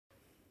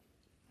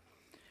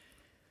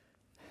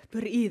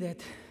Pyr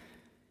iidet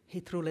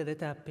hitrulede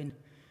täppin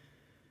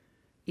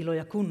ilo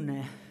ja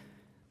kunne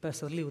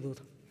päässä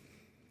liudut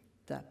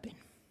täppin.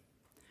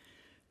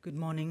 Good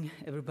morning,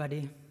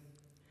 everybody,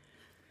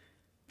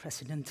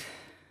 President,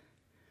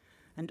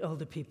 and all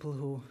the people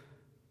who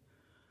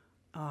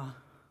are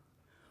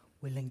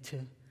willing to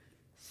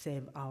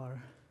save our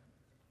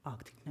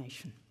Arctic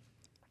nation,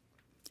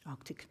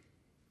 Arctic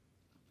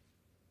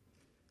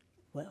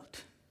world.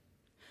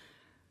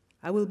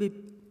 I will be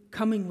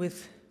coming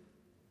with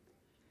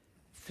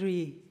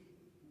 3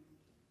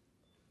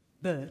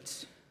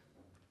 birds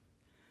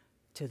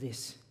to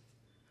this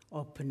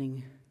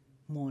opening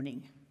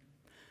morning.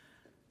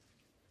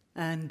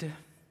 And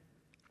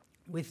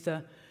with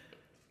the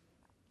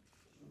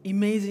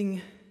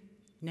amazing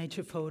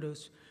nature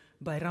photos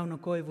by Rauno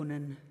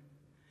Koivunen,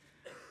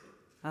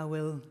 I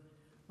will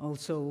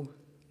also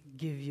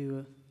give you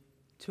a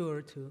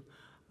tour to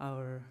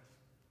our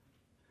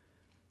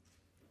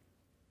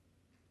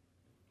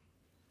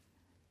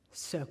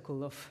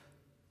circle of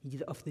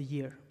the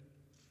year.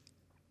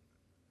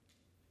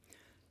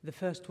 The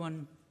first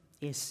one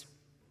is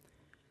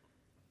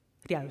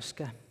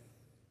Rjäuskä,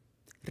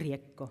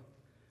 riekko,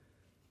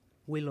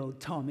 willow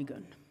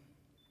ptarmigan,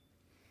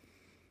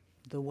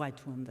 the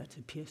white one that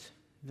appears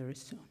very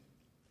soon.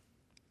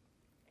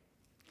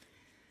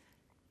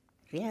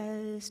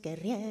 Rjäuskä,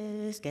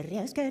 rjäuskä,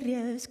 rjäuskä,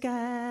 rjäuskä,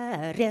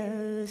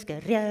 rjäuskä,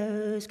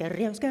 rjäuskä,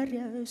 rjäuskä,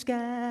 rjäuskä,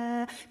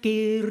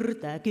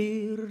 kirta,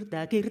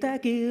 kirta, kirta,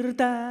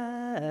 kirta,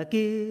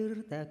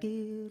 kirta,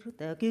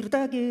 kirta,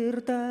 kirta,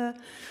 kirta,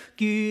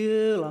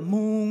 kiela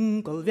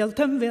munkol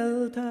veltam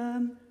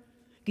veltam,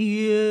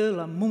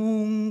 kiela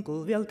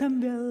munkol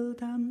veltam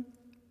veltam.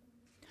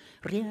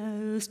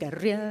 Rjäuskä,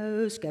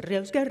 rjäuskä,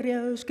 rjäuskä,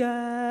 rjäuskä,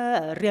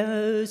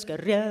 rjäuskä,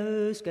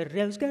 rjäuskä,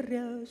 rjäuskä,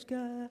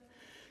 rjäuskä.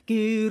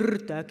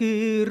 Kirta,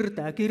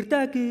 kirta,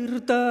 kirta,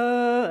 kirta,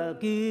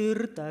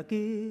 kirta,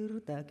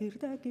 kirta,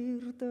 kirta,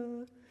 kirta.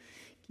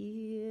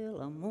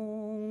 Kiela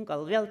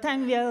munkal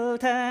veltam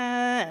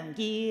veltam,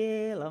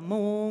 kiela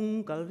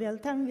munkal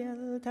veltam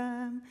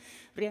veltam.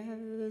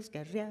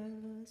 Rjäuskä,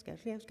 rjäuskä,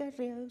 rjäuskä,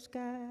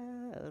 rjäuskä,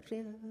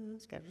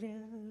 rjäuskä,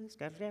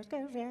 rjäuskä,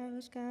 rjäuskä,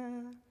 rjäuskä.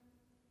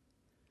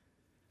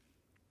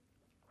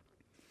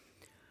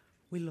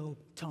 Willow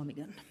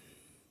ptarmigan.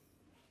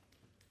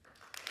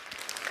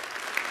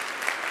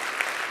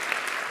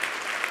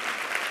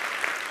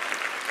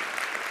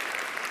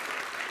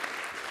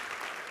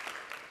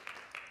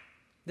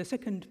 The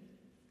second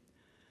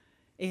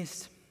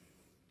is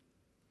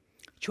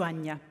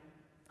chuanja,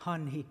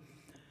 hanhi,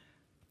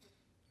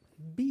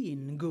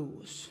 bean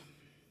goose,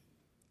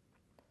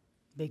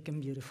 big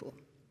and beautiful.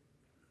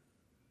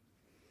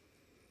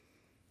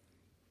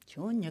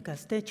 Chuanja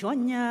kaste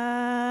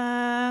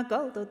chuanja,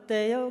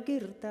 kaltotte jo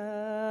kirta,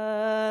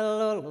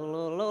 lo lo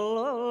lo lo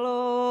lo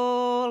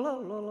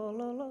lo lo lo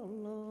lo lo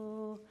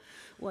lo.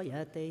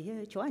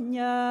 Vajate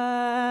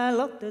chuanja,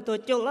 lotte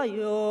tochola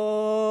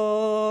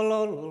yo,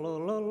 lo lo lo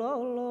lo lo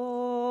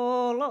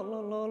lo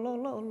lo lo lo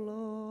lo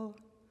lo.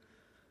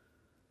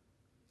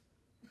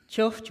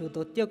 Chohchu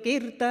totjo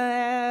kirta,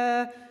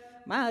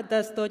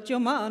 maatas totjo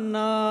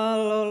manna,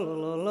 lo lo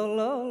lo lo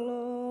lo.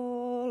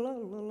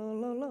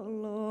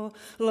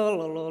 La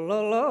la la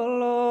la la la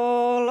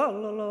la la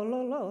la la la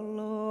la la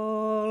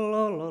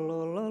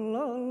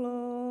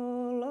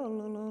la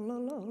la la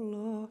la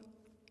la.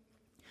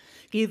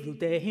 Kidu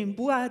tehin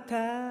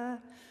puata,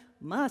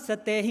 maassa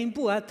tehin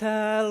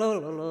puata, la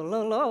la la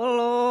la la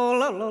la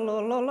la la la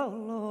la la.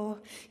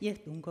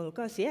 Jehtun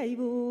kolkas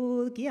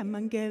jäivul,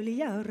 kiemmän kevli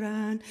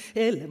jauraan,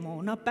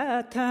 elemona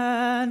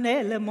päätään,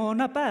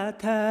 elemona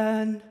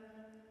päätään.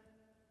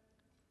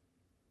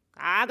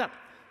 Kaagak,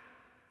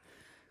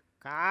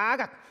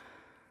 kaagak.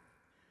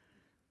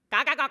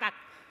 Kaagak, kaagak,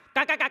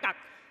 kaagak, kaagak,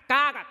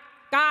 kaagak,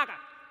 kaagak,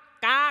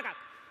 kaagak,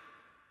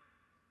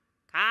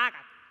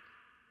 kaagak,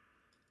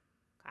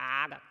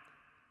 kaagak.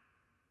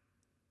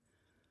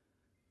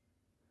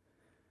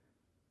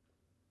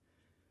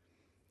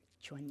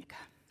 Chuanjaka.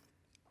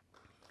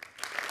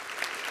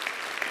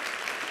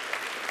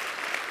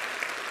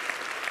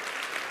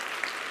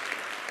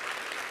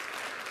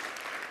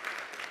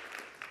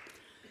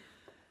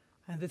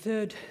 And the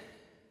third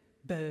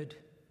bird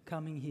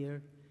coming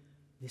here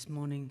this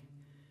morning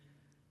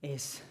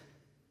is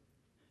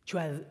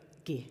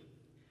chuelki,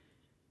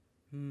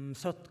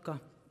 sotka,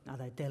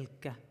 tai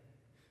telkkä,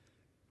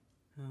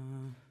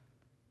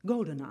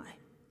 golden eye.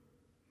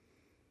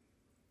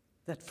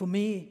 That for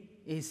me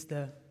is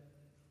the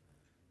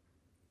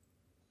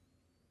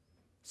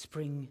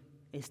spring,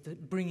 is the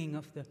bringing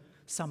of the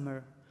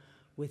summer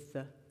with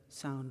the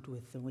sound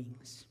with the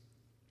wings.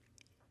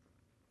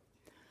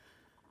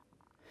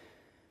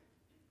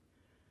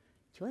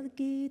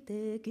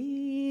 Chuelkite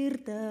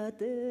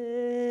kirtate,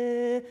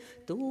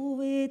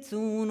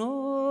 tuvitsun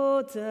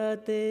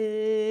otsate,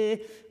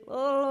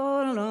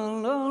 la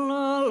la la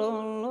la la la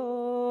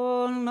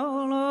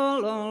la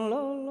la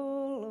la la.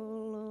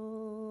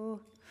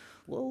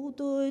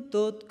 Voutoi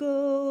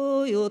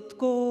totkojot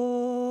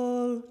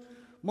kol,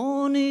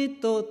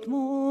 monitot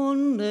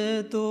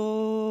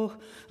monneto,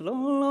 lo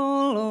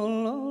lo lo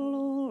lo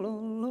lo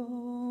lo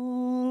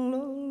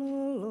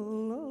lo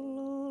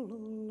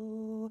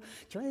lo,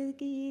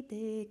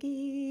 joikite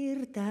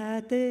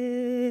kirtate,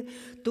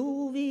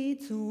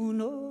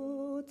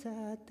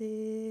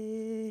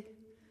 tuvitsunotsate.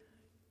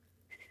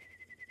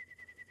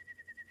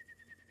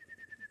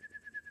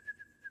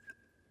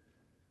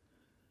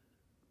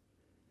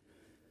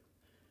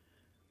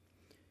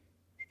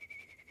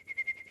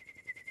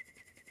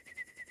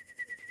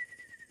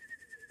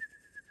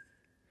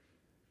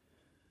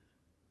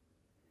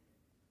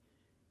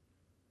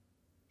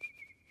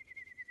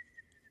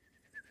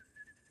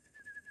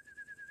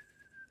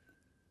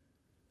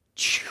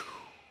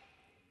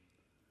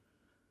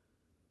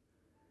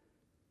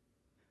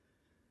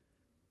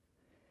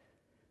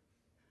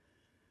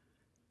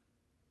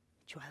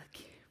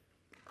 Jualki.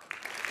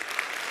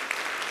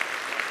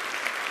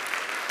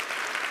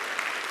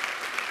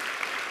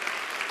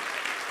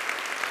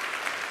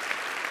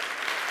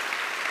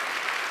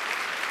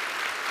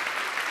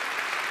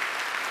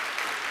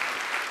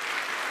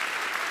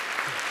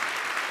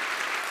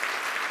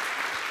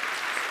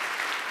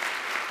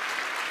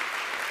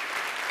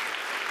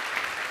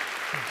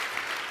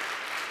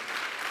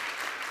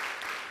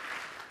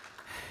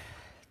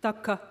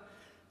 Takka,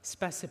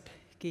 spasip,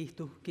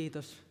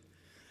 kiitos.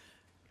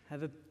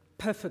 Have a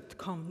perfect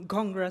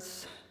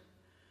Congress.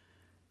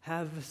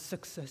 Have a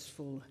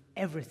successful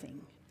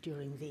everything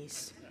during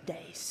these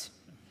days.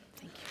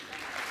 Thank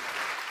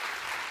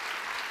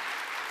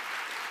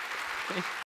you.